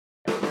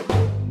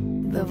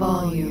the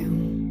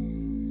volume.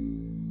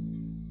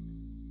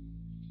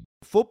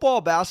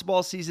 Football,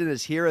 basketball season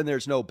is here, and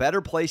there's no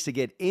better place to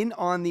get in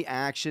on the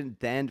action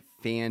than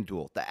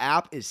FanDuel. The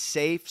app is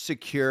safe,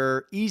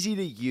 secure, easy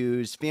to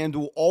use.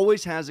 FanDuel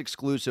always has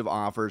exclusive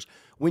offers.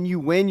 When you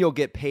win, you'll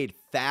get paid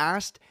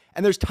fast,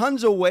 and there's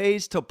tons of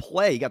ways to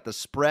play. You got the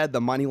spread,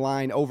 the money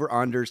line,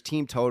 over-unders,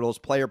 team totals,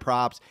 player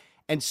props,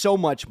 and so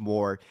much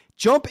more.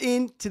 Jump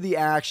into the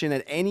action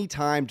at any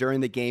time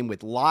during the game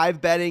with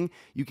live betting.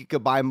 You can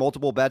combine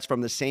multiple bets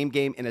from the same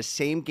game in a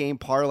same-game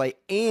parlay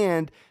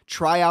and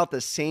try out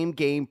the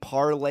same-game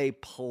parlay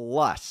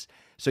plus.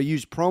 So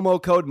use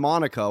promo code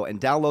Monaco and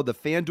download the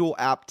FanDuel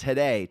app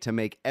today to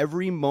make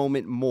every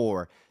moment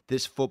more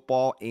this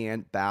football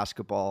and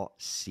basketball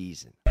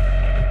season.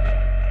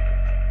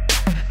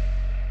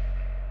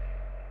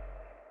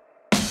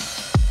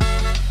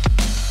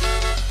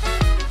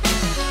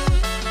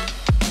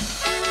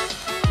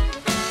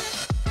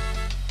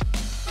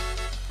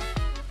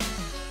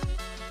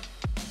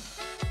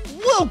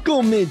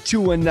 Welcome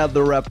into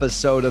another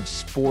episode of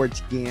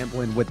Sports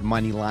Gambling with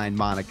Moneyline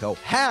Monaco.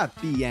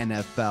 Happy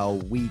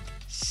NFL Week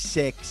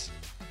 6.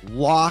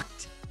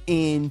 Locked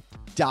in,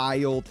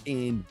 dialed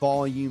in,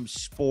 Volume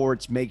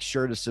Sports. Make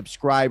sure to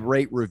subscribe,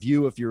 rate,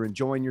 review if you're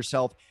enjoying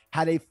yourself.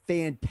 Had a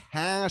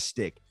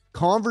fantastic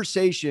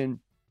conversation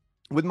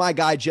with my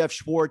guy, Jeff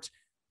Schwartz,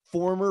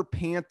 former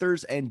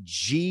Panthers and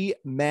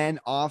G-Men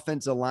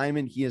offensive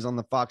lineman. He is on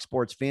the Fox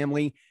Sports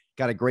family.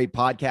 Got a great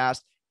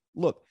podcast.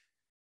 Look,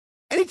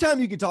 anytime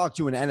you can talk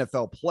to an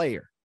NFL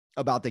player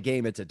about the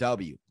game, it's a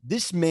W.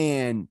 This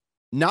man,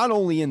 not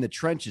only in the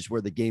trenches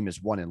where the game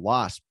is won and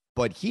lost,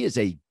 but he is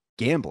a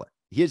gambler.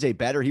 He is a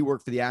bettor. He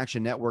worked for the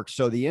Action Network.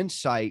 So the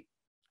insight,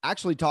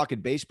 actually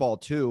talking baseball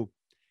too,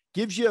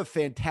 gives you a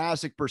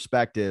fantastic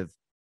perspective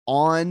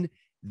on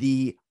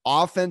the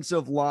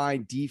offensive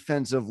line,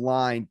 defensive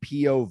line,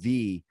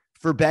 POV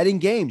for betting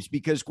games.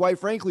 Because quite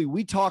frankly,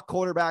 we talk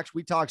quarterbacks,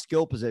 we talk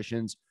skill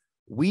positions,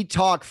 we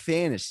talk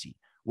fantasy.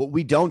 What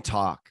we don't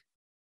talk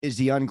is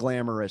the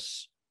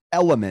unglamorous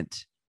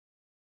element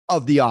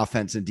of the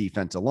offense and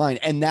defensive line.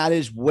 And that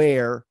is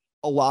where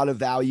a lot of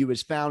value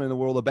is found in the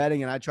world of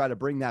betting. And I try to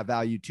bring that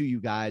value to you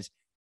guys.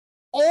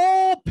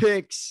 All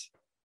picks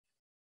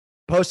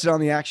posted on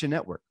the Action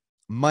Network.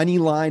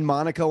 Moneyline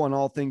Monaco on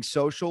all things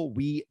social.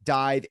 We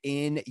dive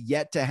in,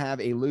 yet to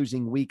have a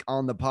losing week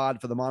on the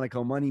pod for the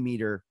Monaco Money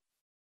Meter.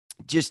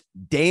 Just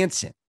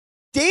dancing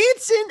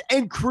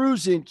and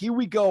cruising. Here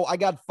we go. I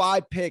got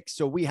 5 picks,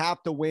 so we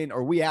have to win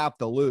or we have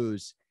to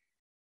lose.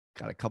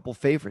 Got a couple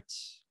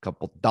favorites,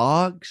 couple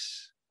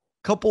dogs,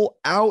 couple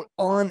out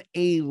on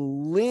a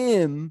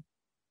limb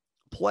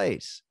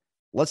plays.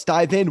 Let's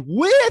dive in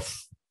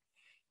with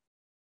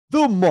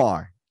the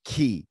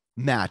marquee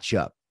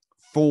matchup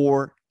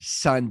for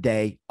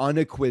Sunday.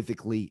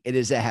 Unequivocally, it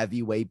is a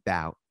heavyweight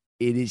bout.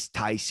 It is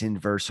Tyson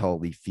versus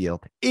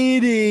Holyfield.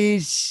 It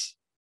is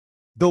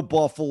the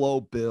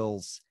Buffalo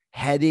Bills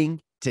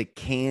heading to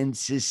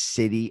Kansas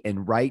City.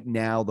 And right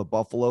now, the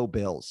Buffalo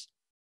Bills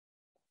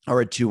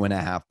are a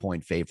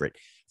 2.5-point favorite.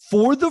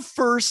 For the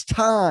first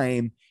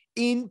time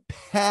in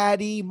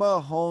Patty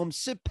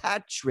Mahomes,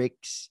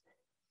 Patrick's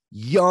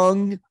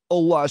young,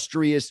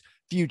 illustrious,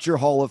 future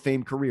Hall of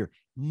Fame career.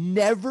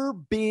 Never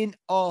been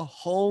a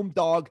home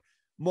dog.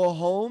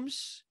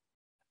 Mahomes,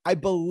 I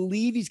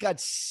believe he's got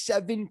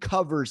 7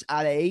 covers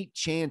out of 8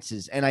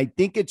 chances. And I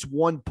think it's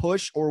 1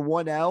 push or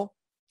 1 L.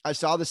 I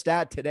saw the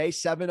stat today,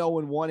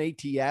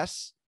 7-0-1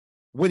 ATS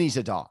when he's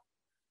a dog.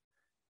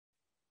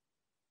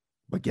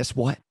 But guess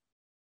what?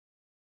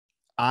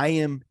 I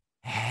am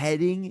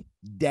heading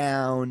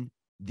down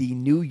the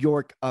New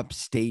York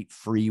Upstate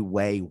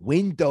Freeway,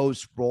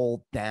 windows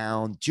rolled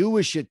down,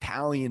 Jewish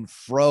Italian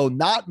fro,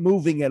 not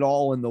moving at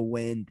all in the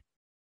wind.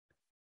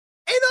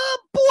 And I'm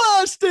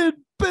blasted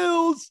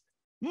Bills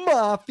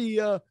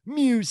Mafia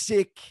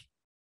music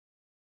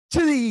to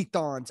the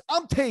Ethons.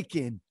 I'm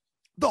taking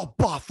the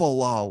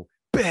Buffalo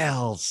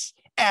Bills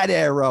at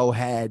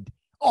Arrowhead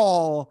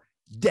all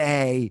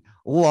day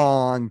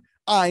long.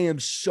 I am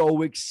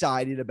so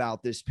excited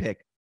about this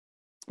pick,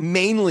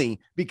 mainly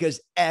because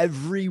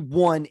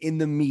everyone in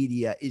the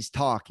media is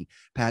talking.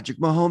 Patrick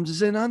Mahomes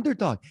is an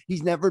underdog.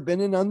 He's never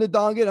been an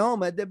underdog at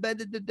home.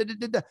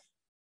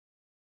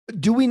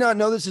 Do we not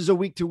know this is a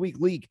week-to-week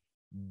league?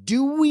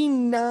 Do we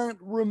not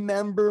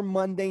remember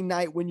Monday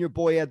night when your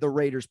boy had the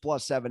Raiders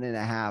plus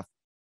 7.5?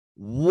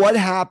 What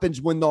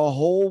happens when the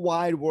whole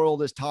wide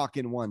world is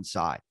talking one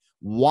side?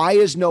 Why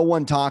is no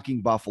one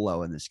talking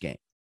Buffalo in this game?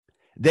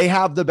 They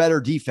have the better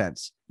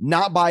defense,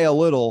 not by a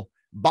little,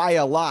 by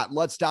a lot.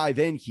 Let's dive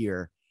in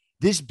here.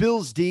 This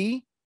Bills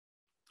D,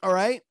 all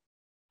right,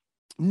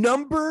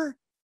 number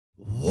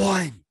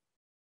one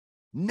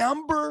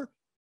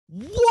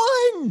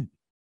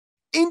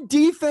in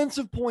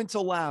defensive points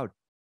allowed,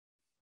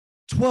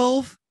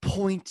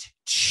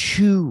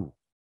 12.2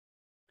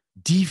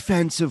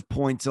 defensive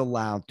points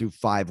allowed through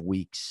 5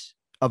 weeks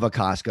of a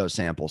Costco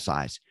sample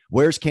size.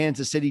 Where's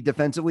Kansas City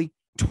defensively?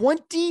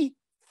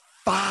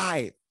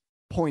 25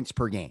 points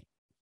per game.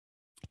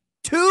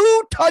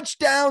 2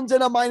 touchdowns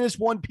and a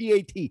 -1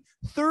 PAT.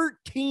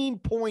 13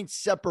 points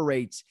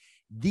separates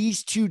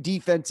these two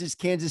defenses.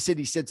 Kansas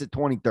City sits at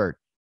 23rd.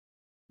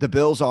 The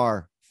Bills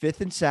are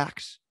 5th in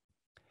sacks.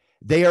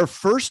 They are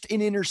 1st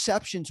in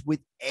interceptions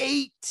with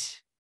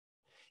 8.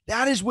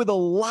 That is with a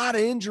lot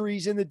of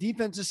injuries in the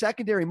defensive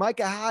secondary.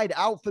 Micah Hyde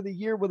out for the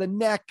year with a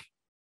neck.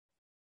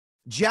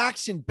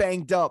 Jackson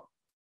banged up.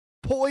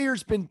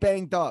 Poyer's been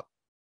banged up.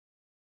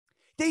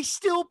 They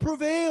still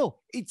prevail.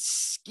 It's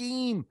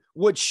scheme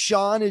what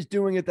Sean is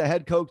doing at the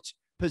head coach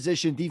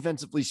position,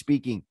 defensively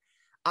speaking.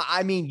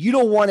 I mean, you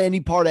don't want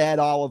any part of Ed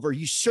Oliver.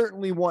 You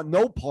certainly want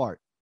no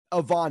part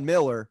of Von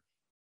Miller.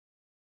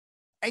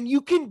 And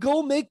you can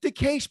go make the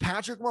case.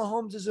 Patrick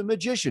Mahomes is a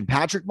magician.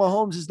 Patrick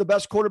Mahomes is the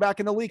best quarterback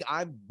in the league.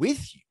 I'm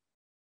with you.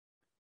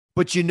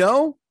 But you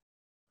know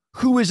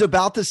who is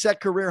about to set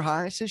career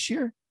highs this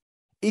year?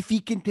 If he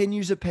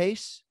continues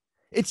apace,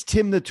 it's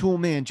Tim the Tool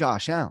Man,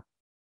 Josh Allen.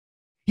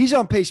 He's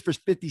on pace for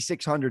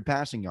 5,600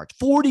 passing yards,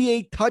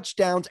 48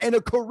 touchdowns, and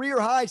a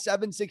career high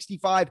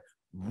 765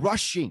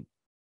 rushing.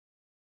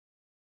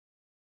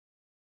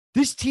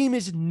 This team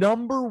is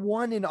number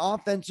 1 in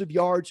offensive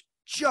yards,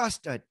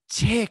 just a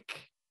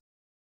tick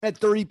at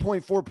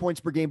 30.4 points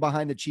per game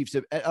behind the Chiefs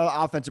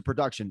offensive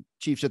production.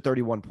 Chiefs at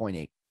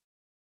 31.8.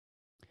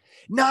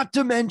 Not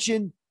to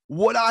mention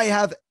what I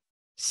have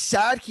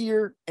sat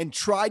here and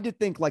tried to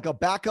think like a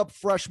backup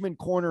freshman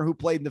corner who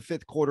played in the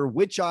 5th quarter,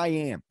 which I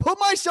am. Put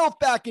myself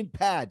back in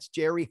pads,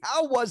 Jerry.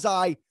 How was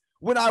I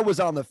when I was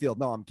on the field?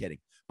 No, I'm kidding.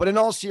 But in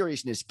all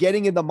seriousness,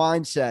 getting in the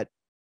mindset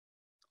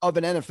of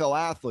an NFL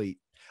athlete,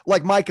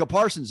 like Micah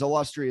Parsons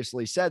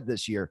illustriously said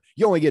this year,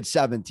 you only get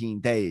 17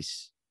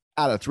 days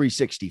out of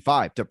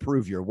 365 to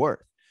prove your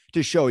worth,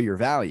 to show your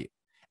value.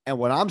 And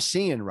what I'm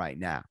seeing right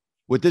now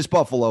with this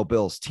Buffalo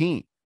Bills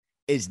team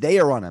is they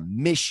are on a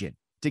mission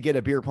to get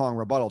a beer pong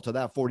rebuttal to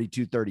that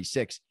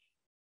 42-36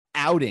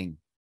 outing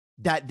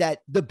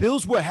that the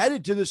Bills were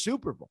headed to the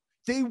Super Bowl.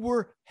 They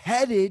were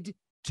headed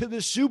to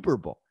the Super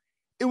Bowl.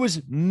 It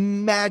was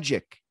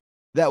magic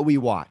that we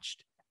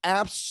watched.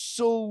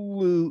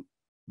 Absolute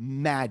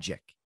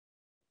magic.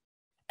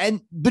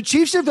 And the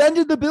Chiefs have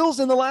ended the Bills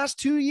in the last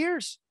 2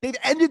 years. They've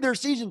ended their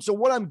season. So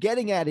what I'm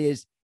getting at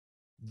is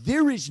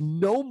there is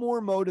no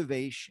more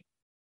motivation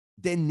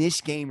than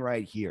this game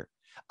right here.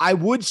 I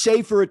would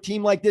say for a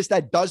team like this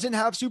that doesn't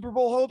have Super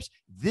Bowl hopes,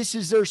 this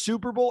is their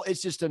Super Bowl.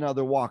 It's just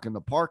another walk in the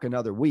park,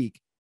 another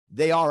week.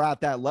 They are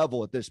at that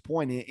level at this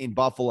point in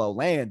Buffalo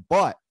land.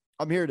 But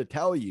I'm here to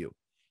tell you,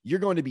 you're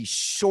going to be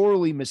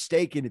sorely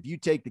mistaken if you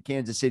take the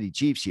Kansas City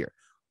Chiefs here.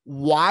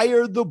 Why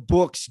are the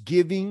books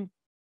giving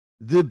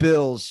the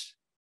Bills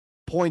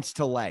points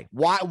to lay?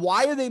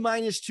 Why are they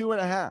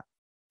 -2.5?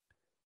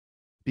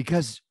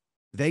 Because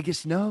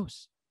Vegas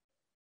knows.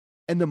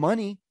 And the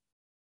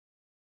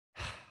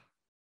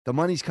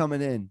money's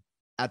coming in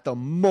at the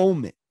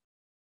moment.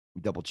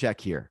 Double check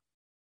here.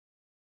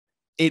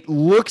 It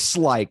looks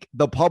like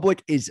the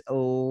public is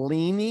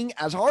leaning,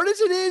 as hard as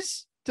it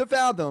is to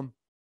fathom.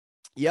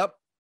 Yep,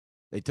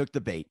 they took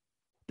the bait.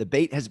 The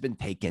bait has been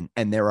taken,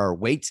 and there are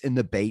weights in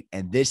the bait,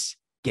 and this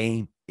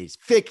game is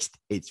fixed.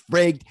 It's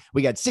rigged.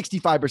 We got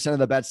 65% of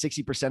the bets,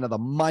 60% of the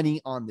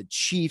money on the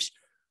Chiefs.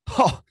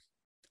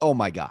 Oh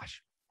my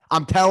gosh.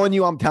 I'm telling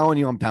you,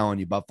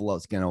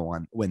 Buffalo's going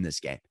to win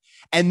this game.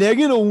 And they're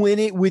going to win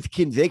it with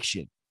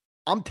conviction.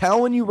 I'm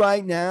telling you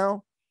right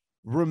now,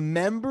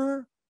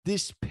 remember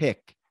this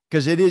pick,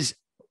 because it is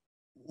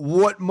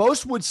what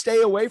most would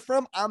stay away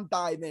from. I'm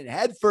diving in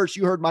head first.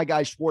 You heard my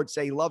guy Schwartz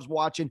say he loves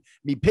watching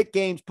me pick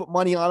games, put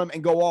money on them,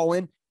 and go all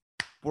in.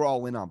 We're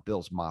all in on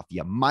Bills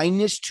Mafia.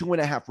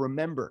 -2.5.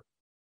 Remember,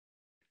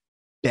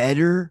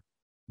 better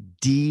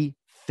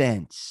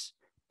defense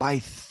by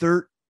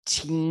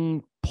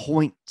 13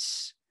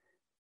 points.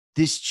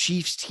 This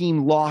Chiefs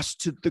team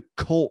lost to the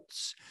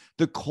Colts.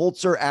 The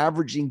Colts are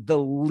averaging the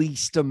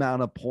least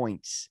amount of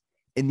points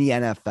in the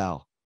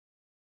NFL.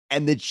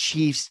 And the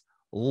Chiefs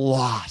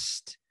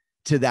lost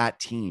to that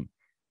team.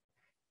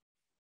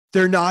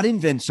 They're not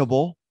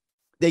invincible.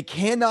 They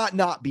cannot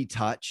not be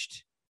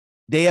touched.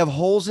 They have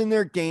holes in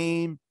their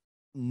game.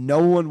 No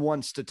one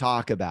wants to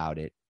talk about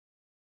it.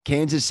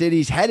 Kansas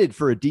City's headed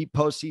for a deep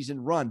postseason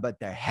run, but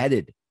they're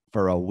headed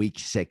for a Week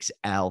 6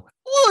 L.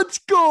 Let's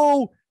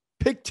go.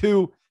 Pick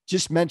 2.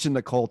 Just mentioned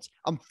the Colts.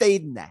 I'm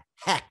fading the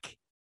heck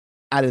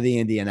out of the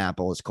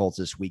Indianapolis Colts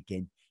this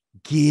weekend.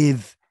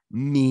 Give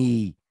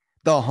me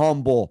the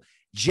humble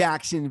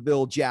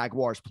Jacksonville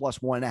Jaguars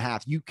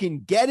 +1.5. You can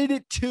get it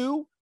at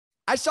 2.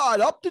 I saw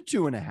it up to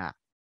 2.5.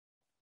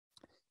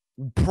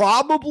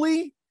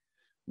 Probably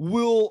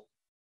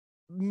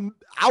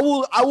I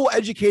will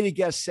educated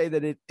guess say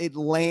that it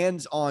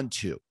lands on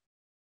 2.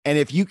 And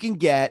if you can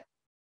get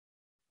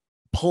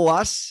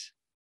plus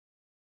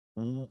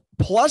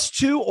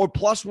 2 or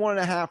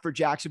 +1.5 for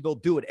Jacksonville,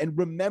 do it. And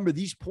remember,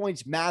 these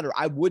points matter.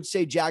 I would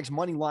say Jags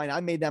money line.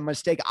 I made that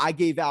mistake. I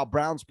gave out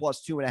Browns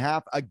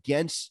 +2.5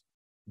 against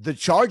the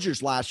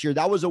Chargers last year.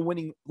 That was a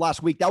winning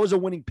last week. That was a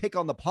winning pick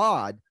on the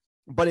pod,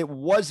 but it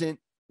wasn't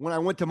when I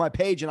went to my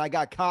page and I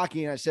got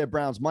cocky and I said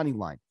Browns money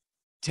line.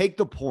 take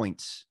the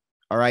points.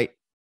 All right.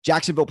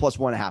 Jacksonville plus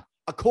 1.5.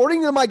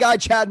 According to my guy,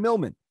 Chad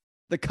Millman,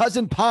 the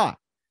cousin Pa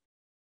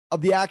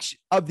of the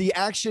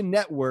Action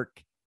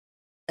Network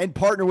and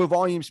partner with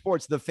Volume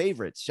Sports, the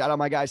favorites. Shout out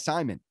my guy,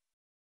 Simon.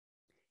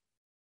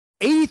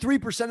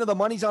 83% of the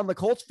money's on the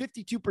Colts.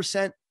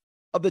 52%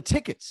 of the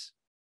tickets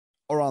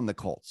are on the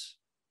Colts.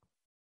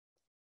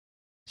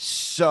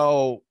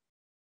 So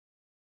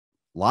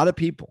a lot of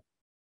people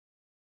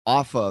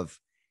off of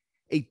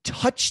a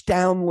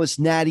touchdownless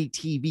Natty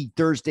TV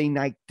Thursday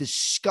night,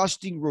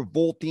 disgusting,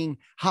 revolting,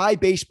 high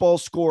baseball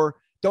score.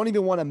 Don't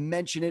even want to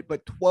mention it,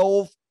 but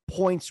 12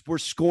 points were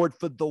scored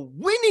for the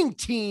winning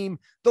team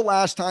the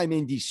last time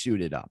Indy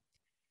suited up.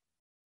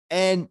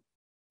 And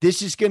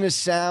this is going to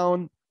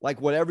sound like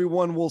what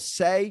everyone will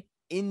say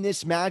in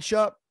this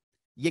matchup.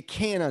 You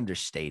can't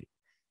understate it.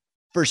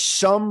 For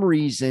some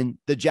reason,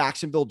 the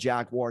Jacksonville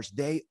Jaguars,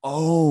 they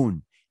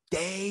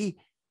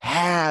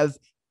have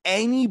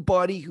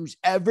anybody who's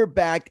ever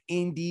backed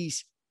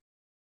this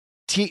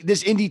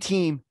Indy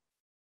team,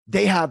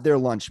 they have their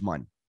lunch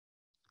money.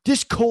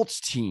 This Colts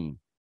team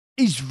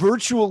is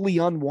virtually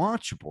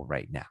unwatchable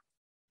right now.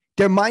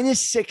 They're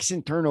 -6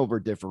 in turnover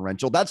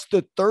differential. That's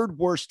the third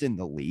worst in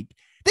the league.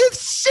 They have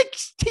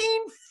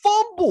 16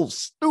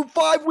 fumbles through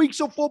 5 weeks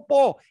of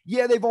football.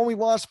 Yeah, they've only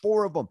lost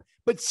 4 of them,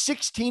 but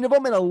 16 of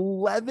them and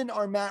 11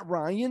 are Matt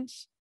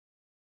Ryan's.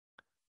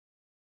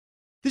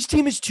 This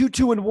team is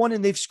 2-2-1,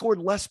 and they've scored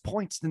less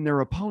points than their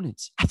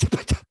opponents. It's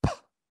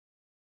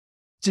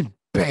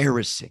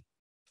embarrassing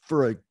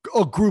for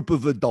a group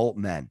of adult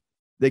men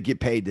that get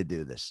paid to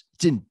do this.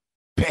 It's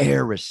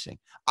embarrassing.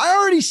 I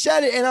already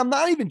said it, and I'm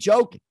not even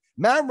joking.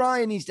 Matt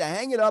Ryan needs to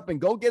hang it up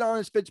and go get on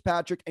his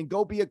Fitzpatrick and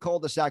go be a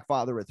cul-de-sac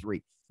father of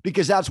 3,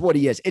 because that's what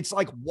he is. It's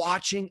like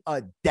watching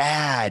a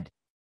dad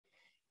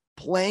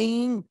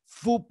playing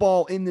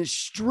football in the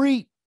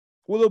street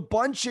with a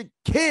bunch of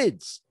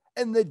kids,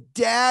 and the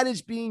dad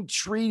is being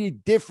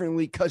treated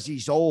differently because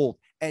he's old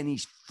and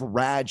he's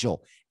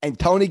fragile. And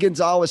Tony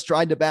Gonzalez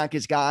tried to back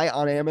his guy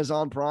on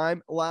Amazon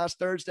Prime last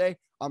Thursday.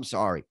 I'm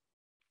sorry.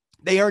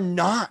 They are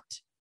not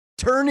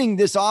turning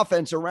this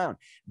offense around.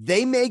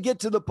 They may get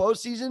to the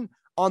postseason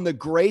on the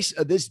grace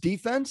of this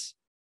defense,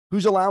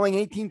 who's allowing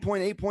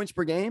 18.8 points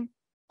per game.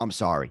 I'm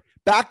sorry.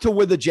 Back to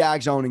with the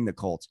Jags owning the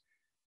Colts.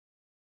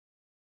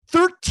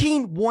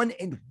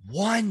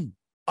 13-1-1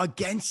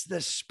 against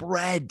the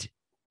spread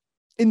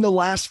in the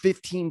last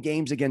 15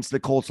 games against the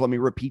Colts. Let me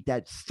repeat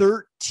that.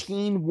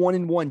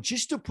 13-1-1.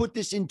 Just to put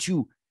this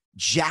into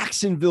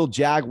Jacksonville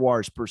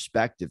Jaguars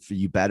perspective for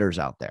you bettors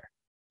out there.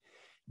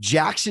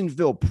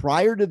 Jacksonville,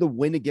 prior to the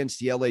win against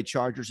the LA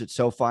Chargers at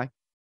SoFi,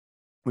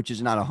 which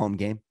is not a home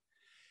game,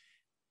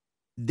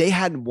 they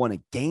hadn't won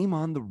a game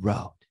on the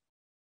road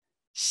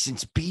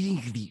since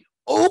beating the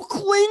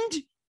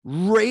Oakland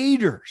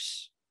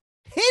Raiders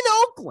in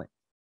Oakland.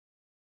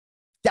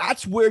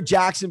 That's where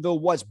Jacksonville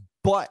was.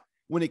 But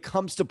when it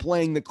comes to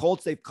playing the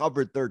Colts, they've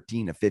covered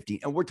 13 of 15.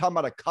 And we're talking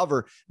about a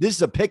cover. This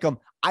is a pick 'em.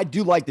 I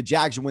do like the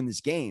Jags to win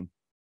this game.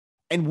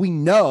 And we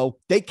know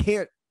they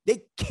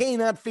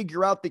cannot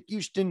figure out the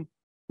Houston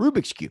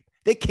Rubik's Cube.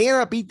 They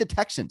cannot beat the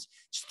Texans.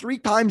 It's 3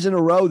 times in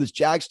a row this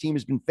Jags team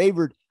has been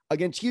favored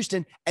against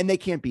Houston, and they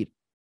can't beat it.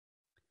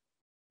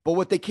 But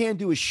what they can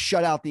do is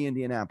shut out the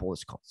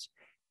Indianapolis Colts.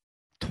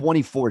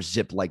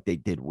 24-0 like they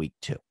did week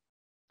 2.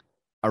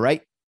 All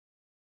right?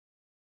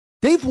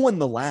 They've won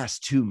the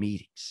last 2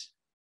 meetings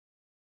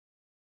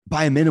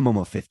by a minimum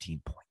of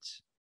 15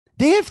 points.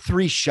 They have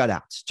 3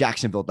 shutouts,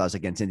 Jacksonville does,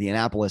 against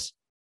Indianapolis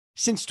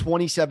since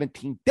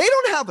 2017. They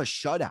don't have a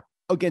shutout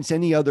against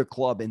any other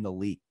club in the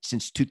league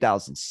since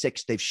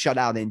 2006. They've shut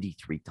out Indy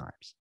 3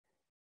 times.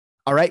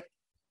 All right?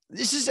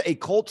 This is a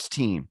Colts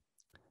team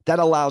that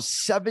allows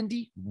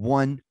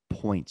 71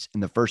 points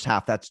in the first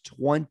half. That's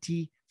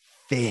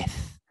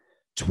 25th.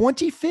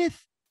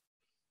 25th.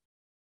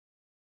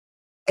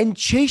 And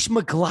Chase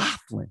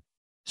McLaughlin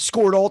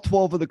scored all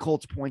 12 of the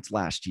Colts points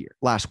last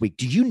week.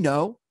 Do you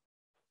know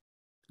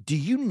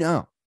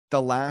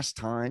the last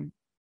time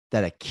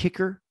that a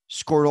kicker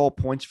scored all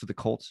points for the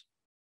Colts?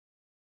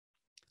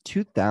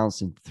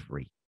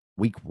 2003,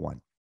 week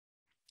 1.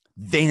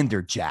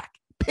 Vanderjack,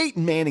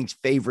 Peyton Manning's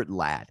favorite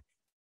lad.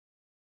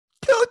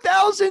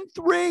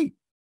 2003.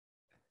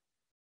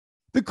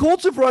 The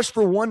Colts have rushed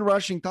for 1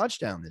 rushing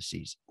touchdown this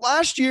season.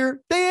 Last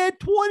year, they had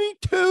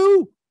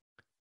 22.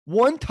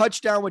 1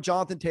 touchdown with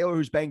Jonathan Taylor,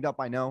 who's banged up,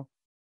 I know.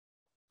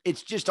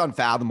 It's just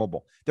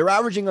unfathomable. They're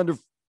averaging under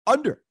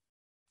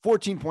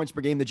 14 points per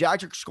game. The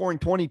Jags are scoring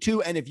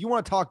 22. And if you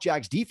want to talk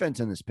Jags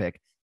defense in this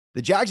pick,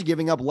 the Jags are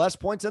giving up less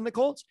points than the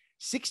Colts.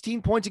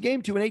 16 points a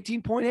game to an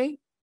 18.8.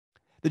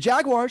 The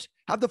Jaguars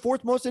have the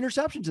 4th most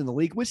interceptions in the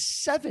league with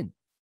 7.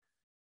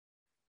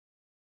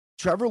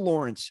 Trevor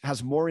Lawrence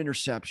has more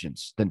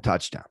interceptions than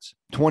touchdowns,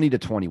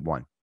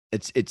 20-21.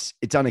 It's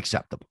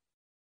unacceptable.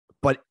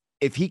 But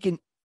if he can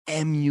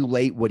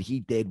emulate what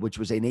he did, which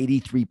was an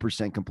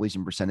 83%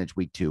 completion percentage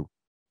week 2,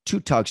 2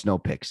 tugs, no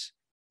picks,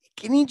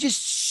 can he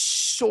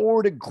just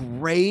sort of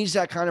graze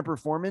that kind of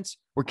performance?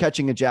 We're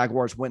catching a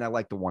Jaguars win. I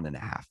like the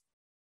 1.5.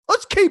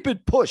 Let's keep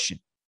it pushing.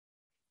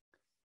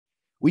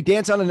 We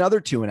dance on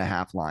another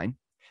 2.5 line.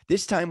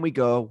 This time we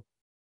go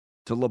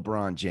to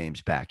LeBron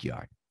James'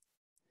 backyard.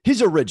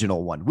 His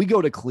original one. We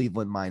go to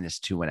Cleveland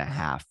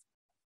 -2.5.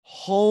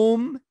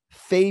 Home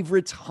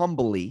favorites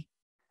humbly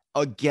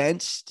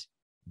against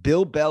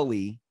Bill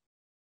Belly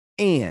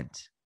and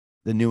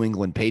the New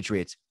England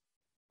Patriots.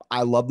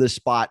 I love this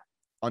spot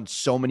on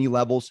so many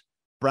levels.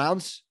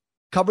 Browns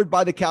covered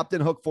by the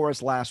Captain Hook for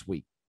us last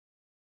week.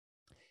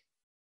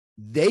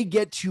 They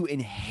get to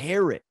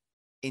inherit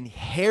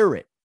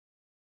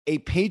a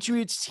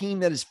Patriots team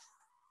that is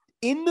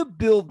in the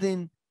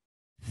building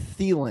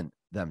feeling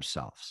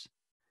themselves.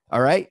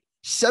 All right.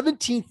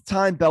 17th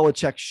time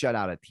Belichick shut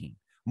out a team.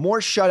 More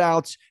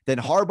shutouts than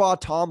Harbaugh,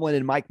 Tomlin,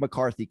 and Mike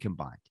McCarthy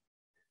combined.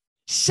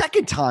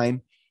 Second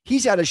time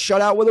he's had a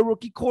shutout with a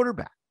rookie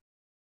quarterback.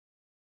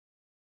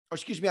 Or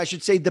excuse me, I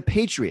should say the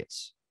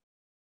Patriots.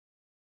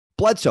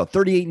 Bledsoe,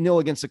 38-0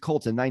 against the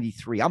Colts in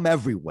 93. I'm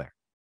everywhere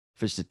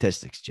for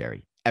statistics,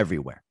 Jerry.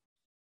 Everywhere.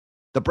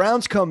 The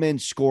Browns come in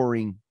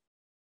scoring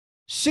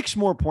 6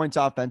 more points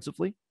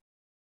offensively,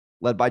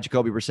 led by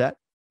Jacoby Brissett.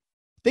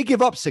 They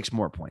give up 6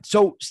 more points.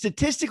 So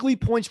statistically,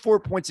 4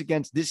 points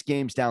against, this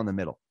game's down the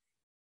middle.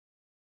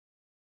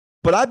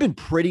 But I've been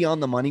pretty on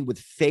the money with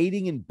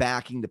fading and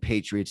backing the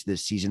Patriots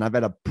this season. I've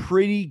had a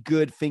pretty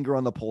good finger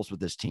on the pulse with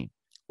this team.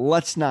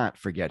 Let's not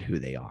forget who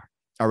they are.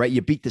 All right.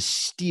 You beat the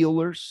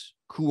Steelers,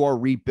 who are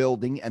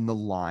rebuilding, and the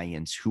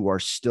Lions, who are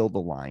still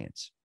the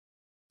Lions.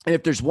 And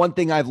if there's one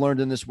thing I've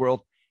learned in this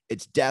world,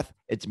 it's death,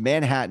 it's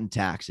Manhattan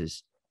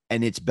taxes,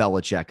 and it's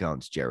Belichick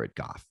owns Jared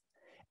Goff.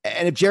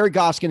 And if Jared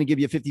Goff's going to give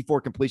you a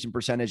 54 completion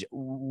percentage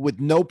with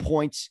no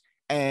points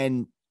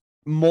and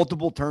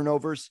multiple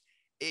turnovers,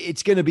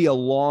 it's going to be a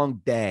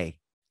long day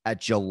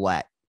at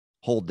Gillette.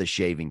 Hold the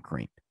shaving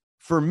cream.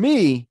 For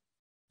me,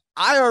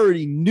 I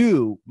already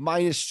knew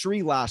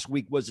 -3 last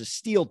week was a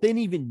steal. Didn't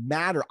even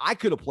matter. I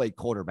could have played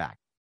quarterback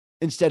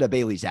instead of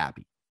Bailey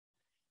Zappi.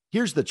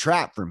 Here's the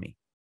trap for me.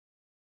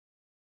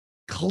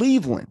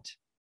 Cleveland,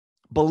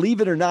 believe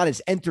it or not,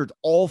 has entered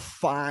all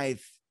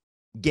 5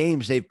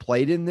 games they've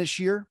played in this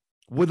year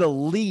with a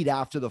lead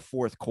after the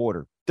fourth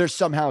quarter. They're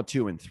somehow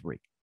 2-3.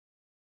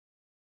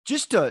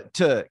 Just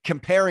to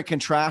compare and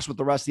contrast with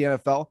the rest of the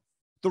NFL,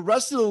 the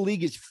rest of the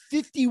league is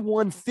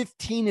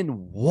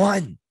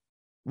 51-15-1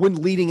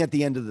 when leading at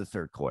the end of the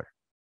third quarter.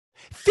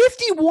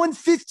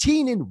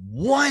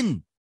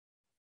 51-15-1.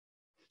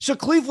 So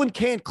Cleveland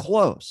can't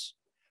close.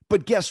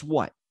 But guess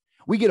what?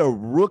 We get a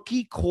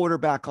rookie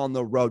quarterback on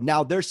the road.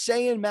 Now, they're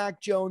saying Mac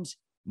Jones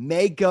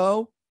may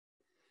go.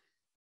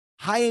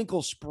 High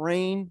ankle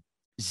sprain.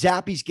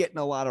 Zappy's getting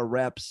a lot of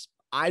reps.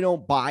 I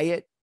don't buy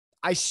it.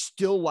 I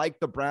still like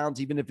the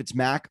Browns, even if it's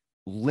Mac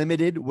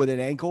limited with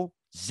an ankle.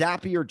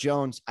 Zappy or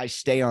Jones, I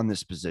stay on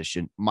this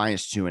position,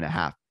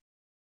 -2.5.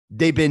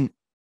 They've been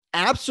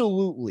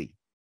absolutely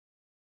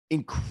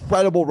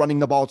incredible running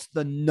the ball. It's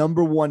the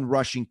number 1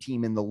 rushing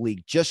team in the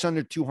league, just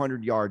under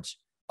 200 yards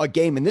a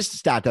game. And this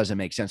stat doesn't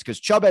make sense because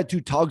Chubb had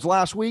 2 tugs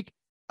last week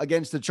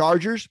against the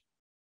Chargers.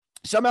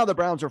 Somehow the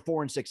Browns are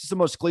 4-6. It's the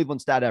most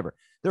Cleveland stat ever.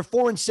 They're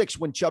 4-6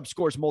 when Chubb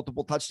scores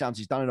multiple touchdowns.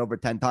 He's done it over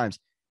 10 times.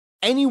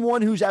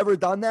 Anyone who's ever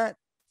done that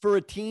for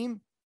a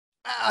team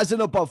has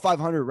an above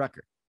 500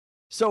 record.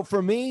 So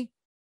for me,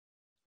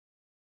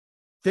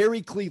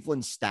 very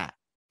Cleveland stat.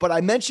 But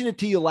I mentioned it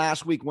to you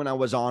last week when I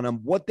was on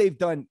them, what they've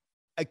done,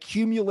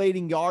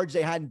 accumulating yards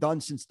they hadn't done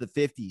since the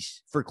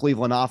 50s for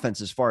Cleveland offense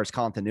as far as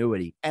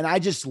continuity. And I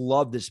just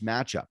love this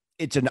matchup.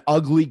 It's an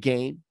ugly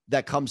game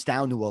that comes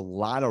down to a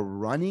lot of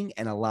running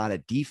and a lot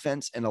of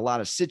defense and a lot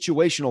of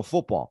situational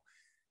football.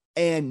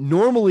 And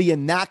normally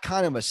in that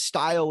kind of a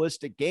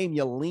stylistic game,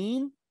 you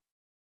lean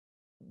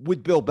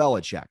with Bill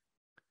Belichick.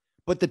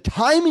 But the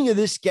timing of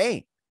this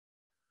game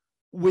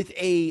with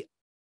a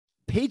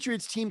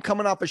Patriots team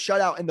coming off a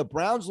shutout and the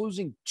Browns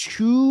losing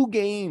 2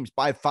 games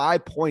by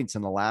 5 points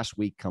in the last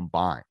week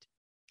combined,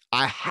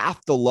 I have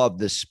to love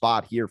this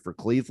spot here for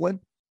Cleveland.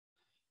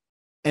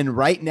 And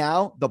right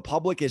now, the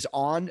public is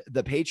on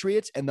the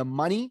Patriots and the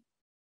money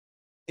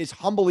is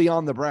humbly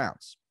on the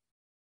Browns.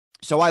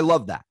 So I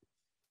love that.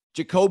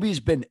 Jacoby's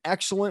been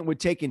excellent with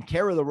taking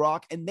care of the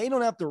rock, and they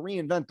don't have to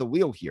reinvent the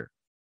wheel here.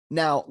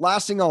 Now,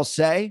 last thing I'll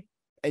say,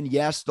 and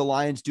yes, the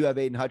Lions do have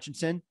Aiden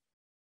Hutchinson,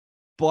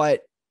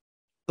 but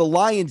the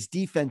Lions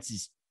defense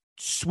is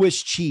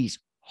Swiss cheese,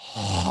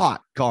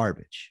 hot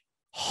garbage.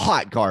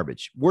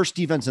 Worst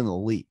defense in the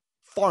league,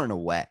 far and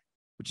away,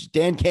 which is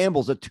Dan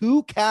Campbell's a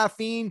 2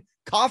 caffeine,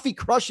 coffee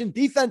crushing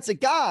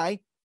defensive guy.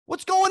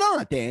 What's going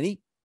on,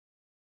 Danny?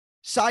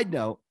 Side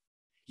note,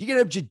 you're going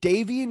to have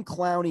Jadeveon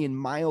Clowney and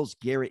Myles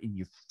Garrett in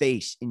your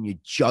face, in your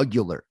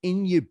jugular,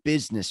 in your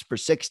business for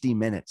 60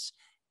 minutes.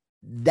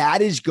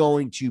 That is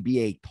going to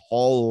be a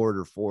tall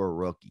order for a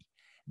rookie.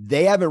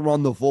 They haven't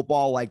run the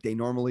football like they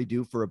normally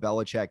do for a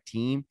Belichick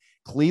team.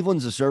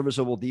 Cleveland's a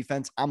serviceable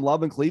defense. I'm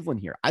loving Cleveland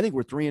here. I think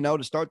we're 3-0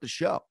 to start the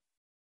show.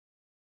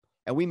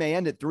 And we may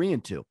end at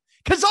 3-2.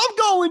 Because I'm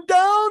going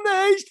down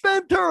the East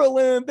Ventura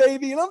land,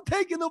 baby, and I'm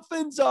taking the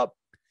Fins up.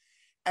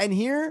 And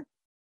here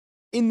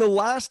in the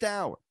last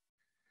hour,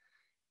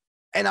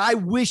 And I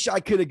wish I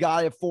could have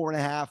got it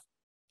 4.5.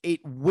 It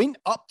went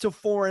up to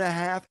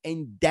 4.5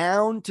 and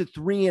down to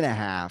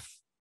 3.5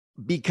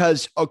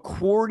 because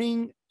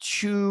according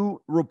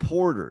to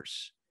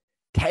reporters,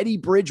 Teddy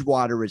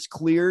Bridgewater is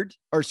cleared,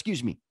 or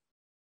excuse me,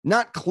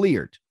 not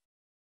cleared.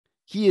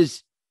 He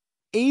is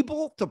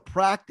able to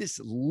practice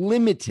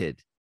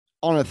limited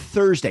on a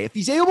Thursday. If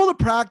he's able to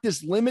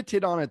practice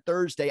limited on a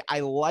Thursday, I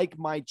like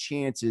my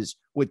chances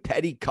with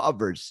Teddy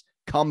covers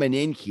coming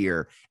in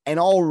here, and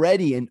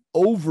already an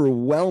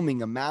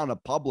overwhelming amount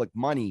of public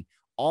money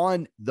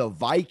on the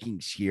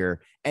Vikings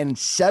here, and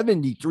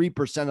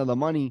 73% of the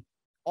money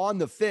on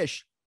the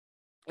fish.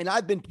 And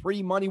I've been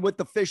pretty money with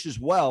the fish as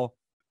well.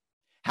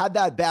 Had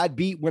that bad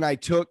beat when I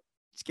took,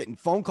 it's getting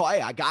phone call.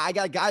 Hey, I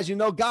got guys,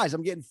 guys,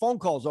 I'm getting phone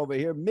calls over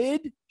here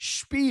mid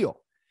spiel.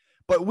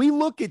 But we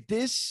look at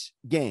this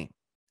game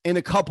in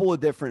a couple of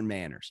different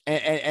manners.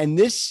 And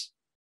this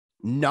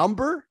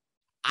number,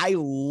 I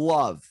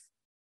love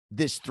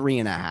this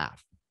 3.5.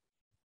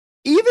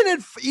 Even at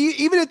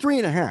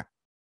 3.5.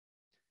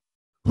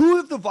 Who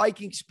have the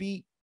Vikings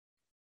beat?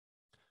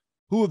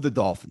 Who have the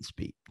Dolphins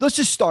beat? Let's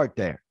just start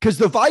there. Because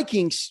the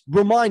Vikings,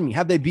 remind me,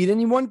 have they beat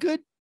anyone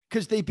good?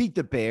 Because they beat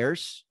the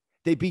Bears.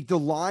 They beat the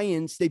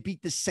Lions. They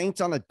beat the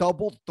Saints on a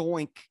double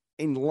doink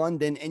in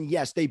London. And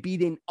yes, they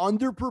beat an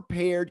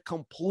underprepared,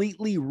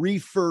 completely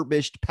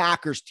refurbished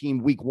Packers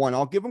team week 1.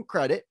 I'll give them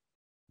credit.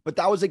 But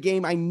that was a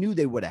game I knew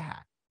they would have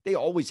had. They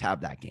always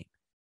have that game.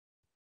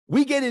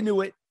 We get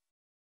into it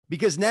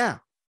because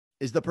now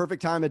is the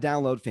perfect time to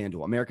download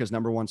FanDuel, America's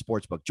 #1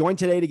 sportsbook. Join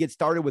today to get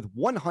started with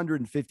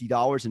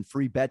 $150 in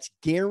free bets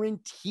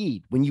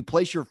guaranteed when you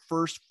place your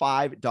first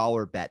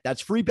 $5 bet.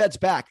 That's free bets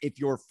back if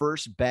your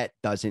first bet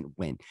doesn't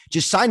win.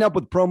 Just sign up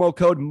with promo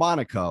code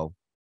Monaco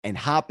and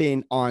hop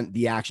in on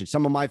the action.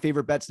 Some of my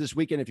favorite bets this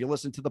weekend, if you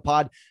listen to the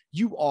pod,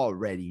 you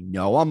already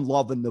know I'm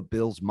loving the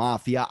Bills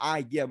Mafia.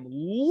 I am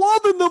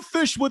loving the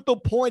fish with the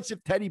points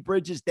if Teddy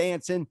Bridge is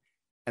dancing.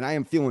 And I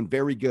am feeling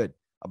very good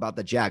about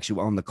the Jacks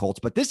who own the Colts.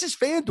 But this is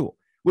FanDuel,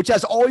 which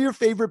has all your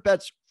favorite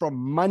bets from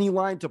money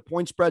line to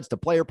point spreads to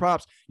player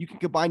props. You can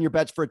combine your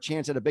bets for a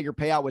chance at a bigger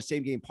payout with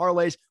same game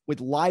parlays. With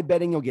live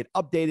betting, you'll get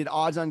updated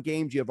odds on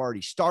games you have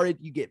already started.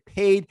 You get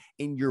paid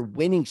in your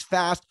winnings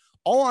fast,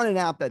 all on an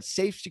app that's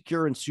safe,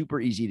 secure, and super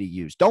easy to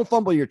use. Don't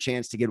fumble your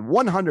chance to get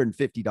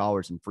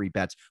 $150 in free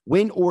bets.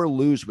 Win or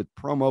lose with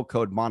promo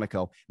code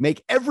Monaco.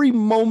 Make every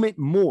moment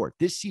more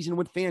this season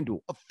with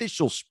FanDuel,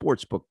 official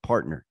sportsbook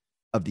partner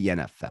of the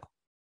NFL.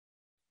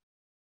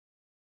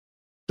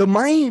 The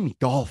Miami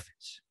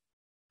Dolphins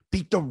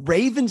beat the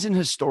Ravens in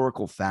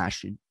historical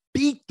fashion,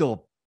 beat the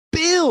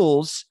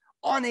Bills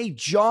on a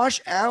Josh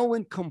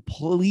Allen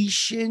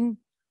completion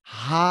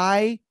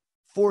high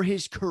for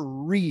his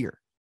career.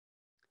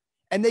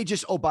 And they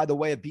just, oh, by the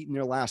way, have beaten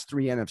their last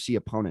 3 NFC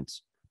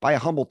opponents by a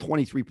humble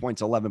 23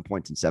 points, 11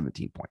 points, and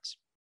 17 points.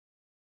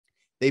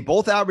 They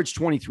both average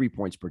 23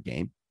 points per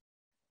game.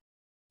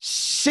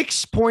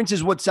 6 points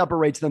is what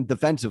separates them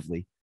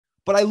defensively.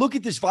 But I look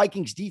at this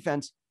Vikings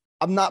defense,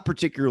 I'm not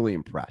particularly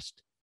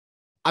impressed.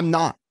 I'm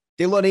not.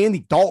 They let Andy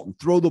Dalton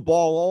throw the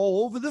ball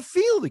all over the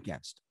field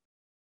against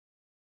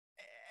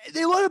them.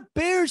 They let a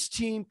Bears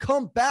team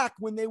come back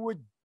when they were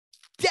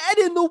dead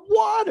in the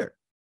water.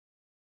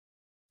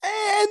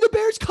 And the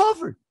Bears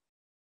covered.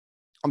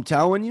 I'm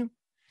telling you,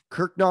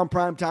 Kirk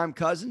non-primetime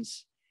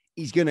Cousins,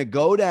 he's going to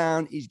go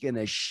down. He's going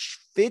to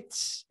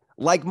fits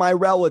like my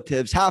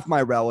relatives, half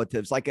my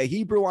relatives, like a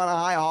Hebrew on a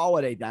high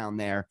holiday down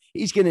there.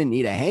 He's going to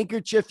need a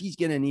handkerchief. He's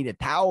going to need a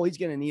towel. He's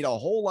going to need a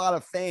whole lot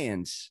of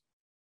fans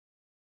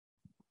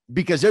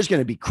because there's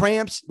going to be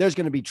cramps. There's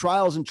going to be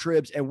trials and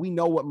tribs. And we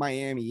know what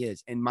Miami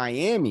is. And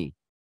Miami,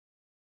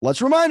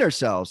 let's remind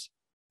ourselves,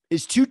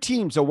 is 2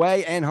 teams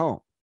away and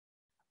home.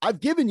 I've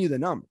given you the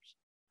numbers.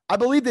 I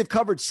believe they've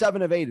covered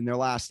 7 of 8 in their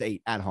last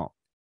 8 at home.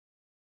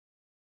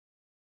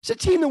 It's a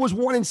team that was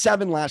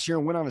 1-7 last year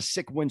and went on a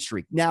sick win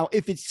streak. Now,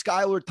 if it's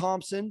Skylar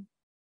Thompson,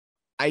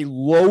 I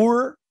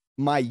lower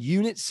my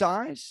unit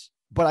size,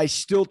 but I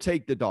still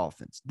take the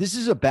Dolphins. This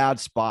is a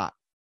bad spot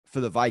for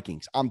the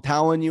Vikings. I'm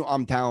telling you.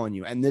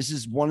 And this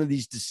is one of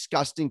these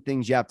disgusting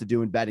things you have to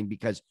do in betting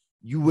because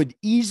you would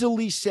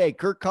easily say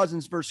Kirk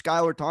Cousins versus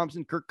Skylar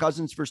Thompson, Kirk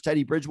Cousins versus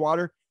Teddy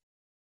Bridgewater.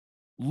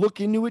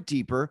 Look into it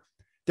deeper.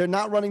 They're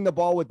not running the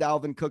ball with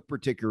Dalvin Cook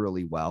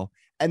particularly well.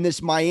 And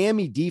this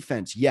Miami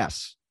defense,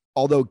 yes,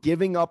 although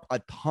giving up a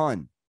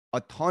ton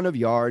of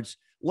yards,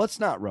 let's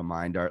not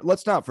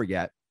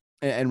forget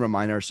and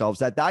remind ourselves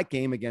that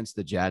game against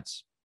the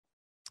Jets,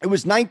 it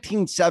was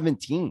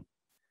 19-17.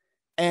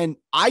 And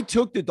I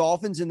took the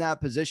Dolphins in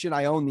that position.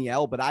 I own the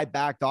L, but I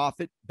backed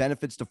off it.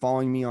 Benefits to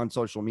following me on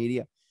social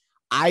media.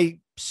 I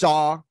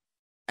saw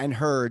and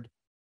heard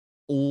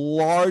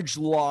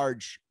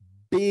large,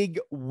 big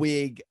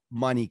wig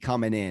money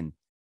coming in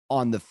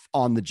on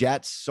the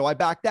Jets. So I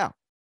backed out.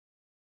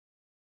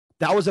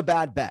 That was a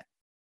bad bet.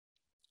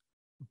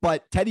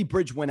 But Teddy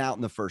Bridge went out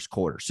in the first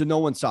quarter, so no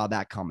one saw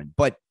that coming.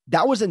 But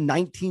that was a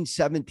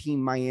 19-17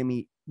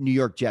 Miami New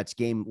York Jets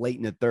game late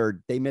in the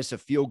third. They miss a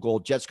field goal.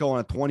 Jets go on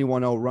a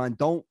 21-0 run.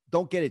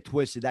 Don't get it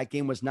twisted. That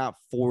game was not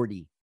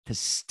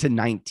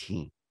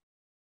 40-19.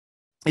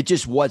 It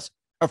just was,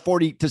 or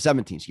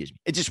 40-17, excuse me.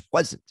 It just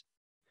wasn't.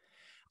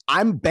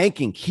 I'm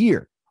banking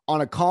here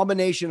on a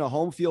combination of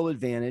home field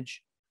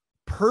advantage,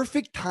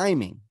 perfect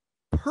timing.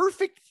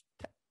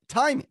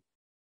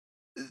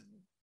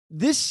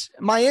 This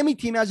Miami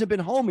team hasn't been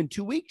home in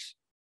 2 weeks.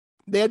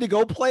 They had to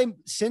go play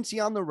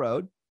Cincy on the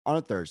road on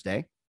a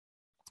Thursday.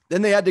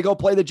 Then they had to go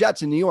play the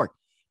Jets in New York.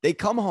 They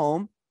come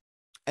home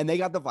and they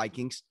got the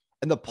Vikings,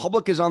 and the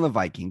public is on the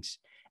Vikings.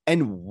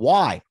 And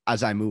why,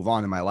 as I move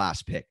on to my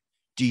last pick,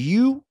 do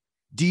you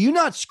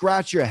not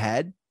scratch your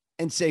head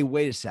and say,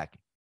 wait a second,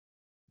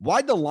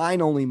 why'd the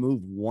line only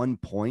move 1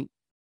 point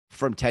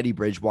from Teddy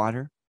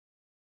Bridgewater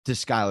to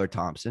Skylar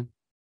Thompson?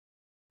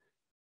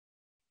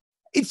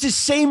 It's the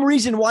same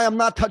reason why I'm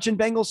not touching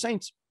Bengals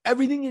Saints.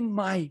 Everything in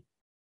my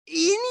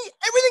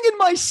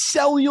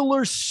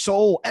cellular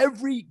soul,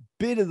 every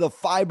bit of the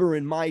fiber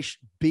in my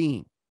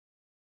being,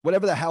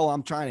 whatever the hell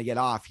I'm trying to get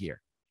off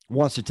here,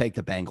 wants to take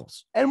the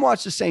Bengals and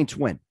watch the Saints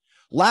win.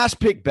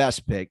 Last pick,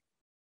 best pick.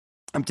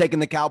 I'm taking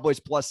the Cowboys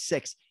 +6.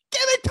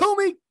 Give it to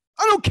me.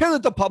 I don't care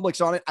that the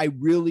public's on it. I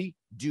really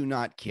do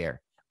not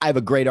care. I have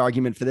a great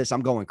argument for this.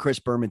 I'm going Chris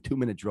Berman,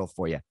 2-minute drill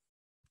for you.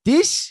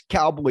 This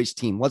Cowboys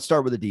team, let's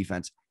start with the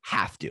defense,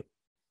 have to.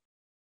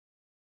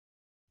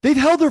 They've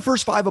held their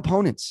first 5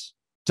 opponents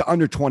to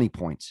under 20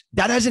 points.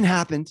 That hasn't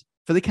happened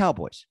for the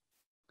Cowboys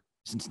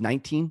since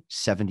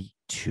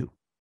 1972.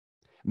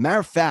 Matter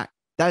of fact,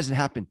 that hasn't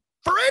happened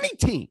for any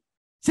team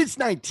since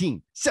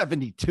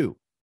 1972.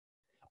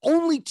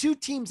 Only 2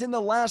 teams in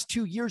the last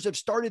 2 years have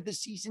started the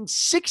season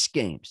 6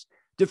 games,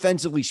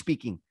 defensively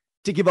speaking,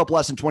 to give up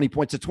less than 20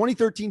 points. The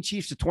 2013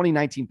 Chiefs, the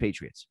 2019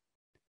 Patriots.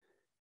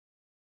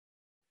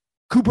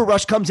 Cooper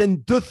Rush comes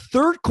in, the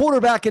 3rd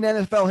quarterback in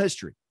NFL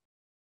history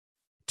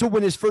to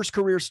win his first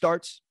career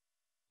starts,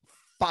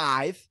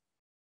 5,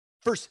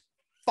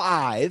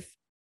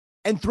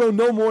 and throw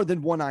no more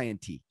than 1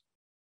 INT.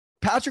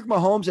 Patrick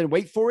Mahomes, and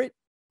wait for it,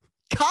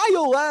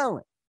 Kyle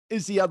Allen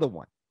is the other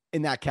one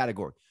in that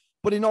category.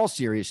 But in all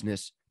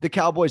seriousness, the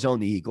Cowboys own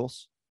the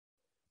Eagles.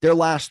 Their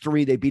last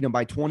 3, they beat them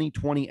by 20,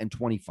 20, and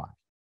 25.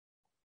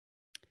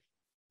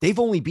 They've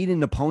only beaten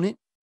an opponent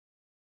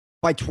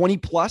by 20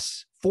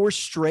 plus 4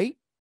 straight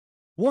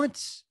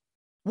once.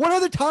 One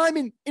other time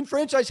in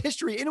franchise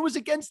history, and it was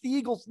against the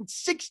Eagles in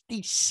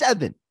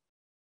 1967.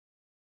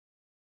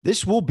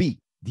 This will be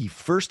the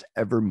first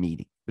ever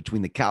meeting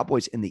between the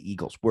Cowboys and the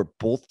Eagles where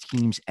both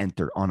teams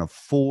enter on a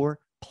 4+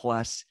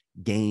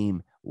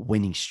 game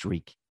winning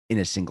streak in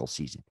a single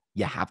season.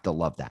 You have to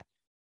love that.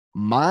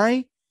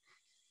 My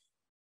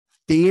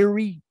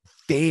very,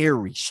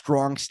 very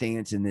strong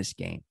stance in this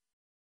game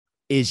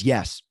is,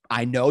 yes,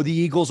 I know the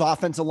Eagles'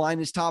 offensive line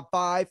is top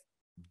 5.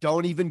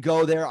 Don't even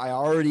go there. I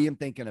already am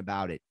thinking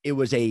about it. It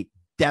was a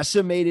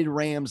decimated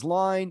Rams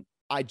line.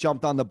 I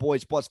jumped on the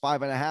boys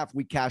 +5.5.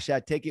 We cash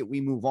that ticket.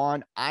 We move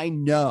on. I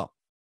know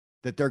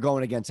that they're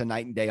going against a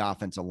night and day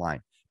offensive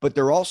line, but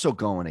they're also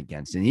going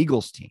against an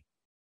Eagles team.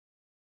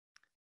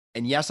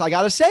 And yes, I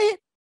got to say it.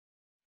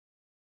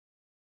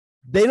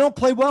 They don't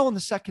play well in the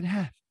second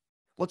half.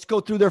 Let's go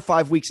through their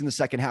 5 weeks in the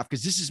second half,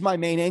 because this is my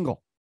main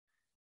angle.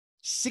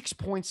 6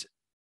 points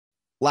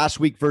last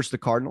week versus the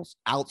Cardinals,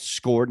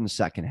 outscored in the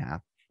second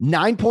half.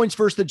 9 points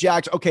versus the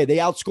Jags. Okay, they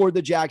outscored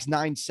the Jags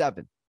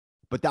 9-7,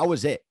 but that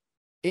was it.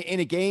 In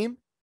a game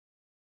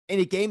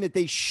that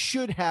they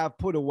should have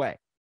put away.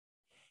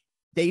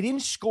 They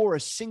didn't score a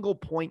single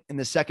point in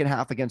the second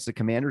half against the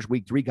Commanders.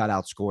 Week 3 got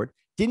outscored.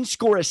 Didn't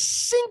score a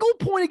single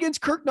point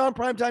against Kirk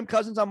non-primetime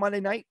Cousins on Monday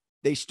night.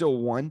 They still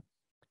won.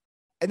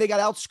 And they got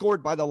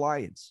outscored by the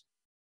Lions.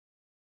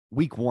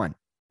 Week 1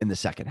 in the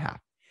second half.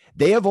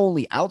 They have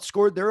only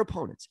outscored their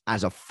opponents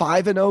as a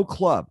 5-0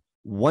 club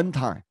one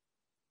time.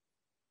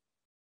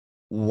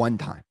 One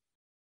time.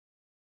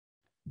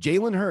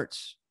 Jalen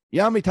Hurts. You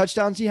know how many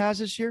touchdowns he has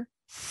this year?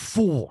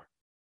 4.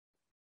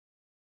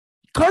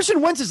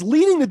 Carson Wentz is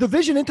leading the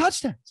division in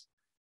touchdowns.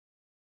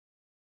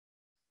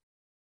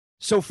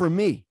 So for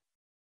me,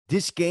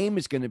 this game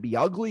is going to be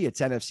ugly.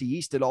 It's NFC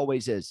East. It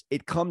always is.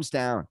 It comes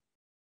down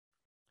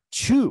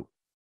to,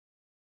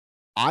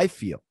 I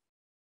feel,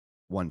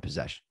 1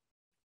 possession.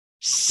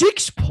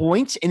 6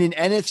 points in an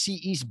NFC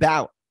East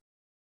bout.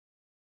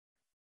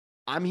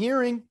 I'm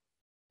hearing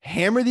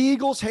hammer the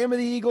Eagles, hammer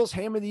the Eagles,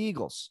 hammer the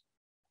Eagles.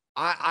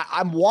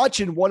 I'm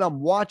watching what I'm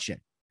watching.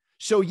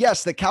 So,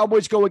 yes, the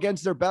Cowboys go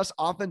against their best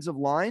offensive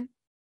line.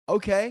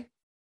 Okay.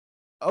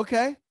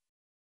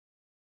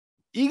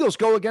 Eagles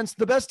go against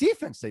the best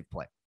defense they've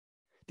played.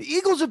 The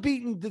Eagles have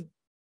beaten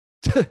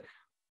the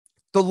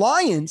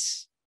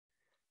Lions,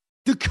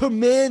 the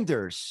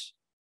Commanders,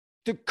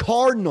 the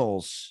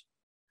Cardinals,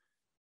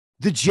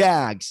 the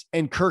Jags,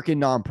 and Kirk in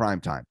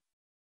non-primetime.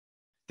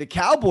 The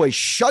Cowboys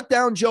shut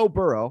down Joe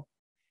Burrow.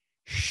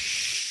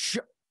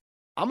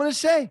 I'm going to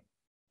say,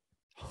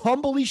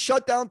 humbly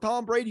shut down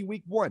Tom Brady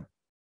week 1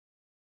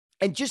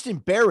 and just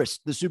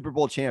embarrassed the Super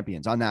Bowl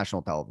champions on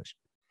national television.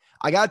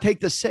 I got to take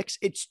the 6.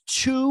 It's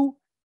too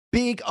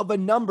big of a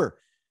number.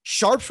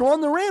 Sharps were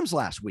on the Rams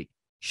last week.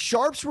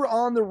 Sharps were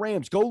on the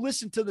Rams. Go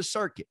listen to the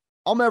circuit.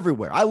 I'm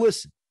everywhere. I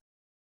listen.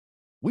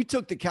 We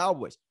took the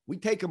Cowboys. We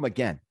take them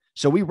again.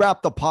 So we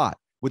wrap the pot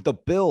with the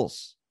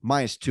Bills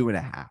minus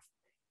 2.5.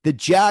 The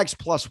Jags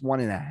plus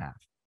 1.5.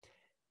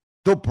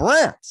 The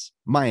Browns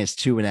minus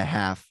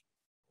 2.5.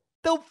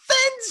 The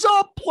Fins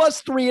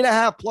plus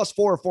 3.5, plus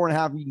 4 or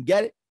 4.5. You can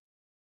get it.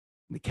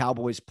 And the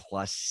Cowboys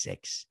plus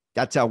 6.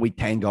 That's how we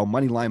tango.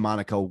 Moneyline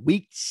Monaco,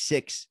 week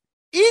 6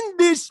 in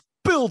this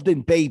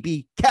building,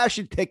 baby. Cash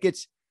and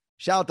tickets.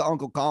 Shout out to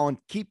Uncle Colin.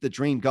 Keep the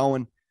dream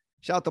going.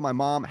 Shout out to my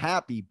mom.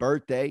 Happy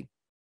birthday.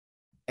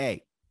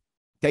 Hey,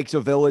 takes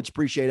a village.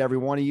 Appreciate every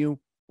one of you.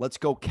 Let's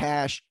go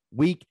cash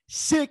week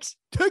 6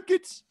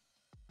 tickets.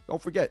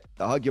 Don't forget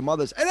to hug your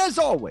mothers. And as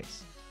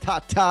always,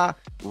 ta-ta,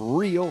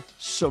 real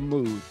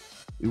smooth.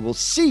 We will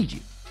see you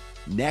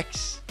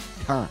next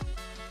time.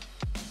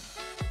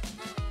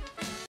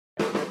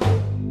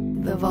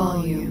 The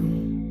volume.